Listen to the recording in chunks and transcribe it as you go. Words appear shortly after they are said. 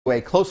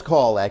A close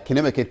call at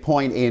Conimicut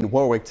Point in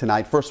Warwick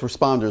tonight. First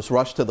responders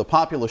rushed to the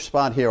popular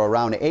spot here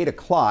around 8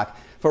 o'clock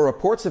for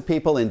reports of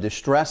people in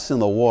distress in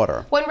the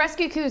water. When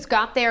rescue crews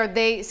got there,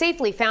 they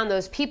safely found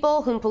those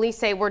people whom police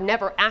say were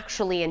never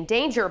actually in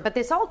danger. But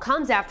this all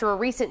comes after a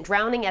recent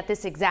drowning at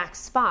this exact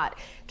spot.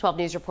 12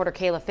 News reporter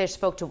Kayla Fish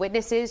spoke to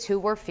witnesses who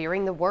were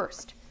fearing the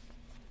worst.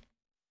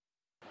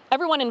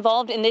 Everyone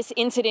involved in this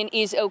incident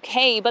is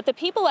okay, but the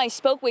people I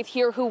spoke with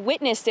here who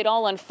witnessed it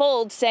all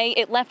unfold say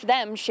it left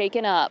them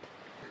shaken up.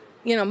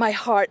 You know,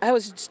 I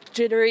was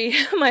jittery.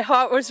 My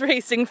heart was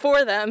racing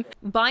for them.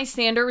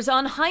 Bystanders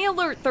on high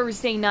alert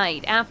Thursday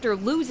night after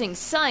losing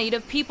sight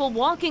of people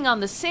walking on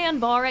the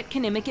sandbar at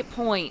Conimicut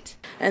Point.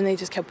 And they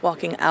just kept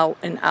walking out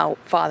and out,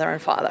 farther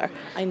and farther.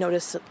 I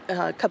noticed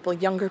a couple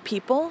of younger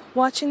people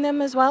watching them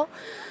as well.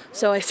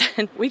 So I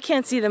said, we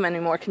can't see them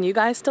anymore. Can you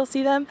guys still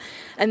see them?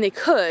 And they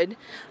could,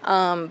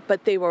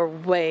 but they were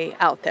way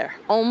out there,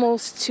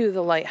 almost to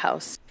the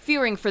lighthouse.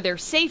 Fearing for their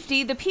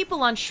safety, the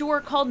people on shore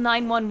called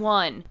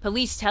 911.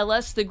 Police tell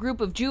us the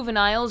group of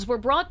juveniles were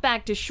brought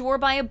back to shore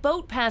by a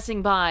boat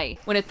passing by.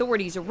 When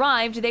authorities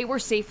arrived, they were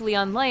safely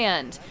on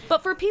land.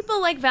 But for people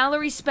like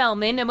Valerie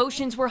Spellman,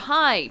 emotions were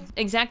high.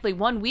 Exactly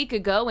 1 week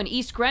ago, an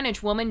East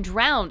Greenwich woman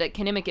drowned at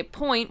Conimicut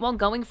Point while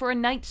going for a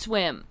night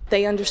swim.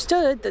 They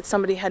understood that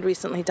somebody had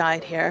recently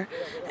died here,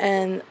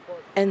 and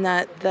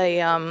that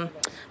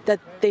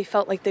they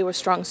felt like they were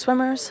strong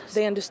swimmers.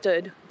 They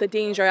understood the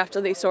danger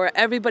after they saw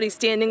everybody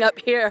standing up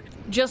here.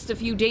 Just a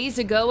few days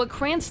ago, a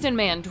Cranston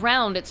man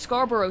drowned at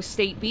Scarborough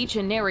State Beach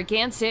in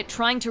Narragansett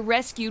trying to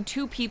rescue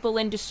 2 people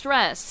in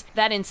distress.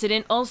 That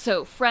incident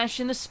also fresh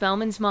in the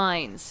Spellmans'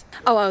 minds.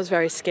 Oh, I was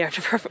very scared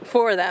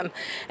for them.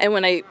 And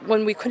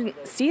when we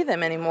couldn't see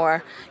them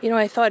anymore, you know,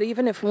 I thought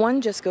even if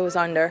one just goes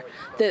under,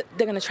 that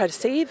they're going to try to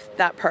save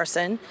that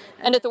person.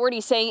 And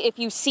authorities say if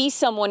you see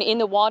someone in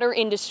the water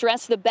in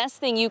distress, the best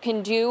thing you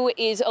can do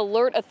is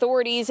alert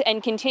authorities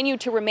and continue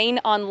to remain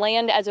on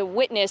land as a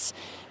witness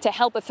to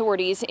help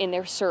authorities in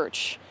their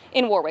search.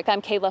 In Warwick,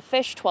 I'm Kayla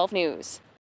Fish, 12 News.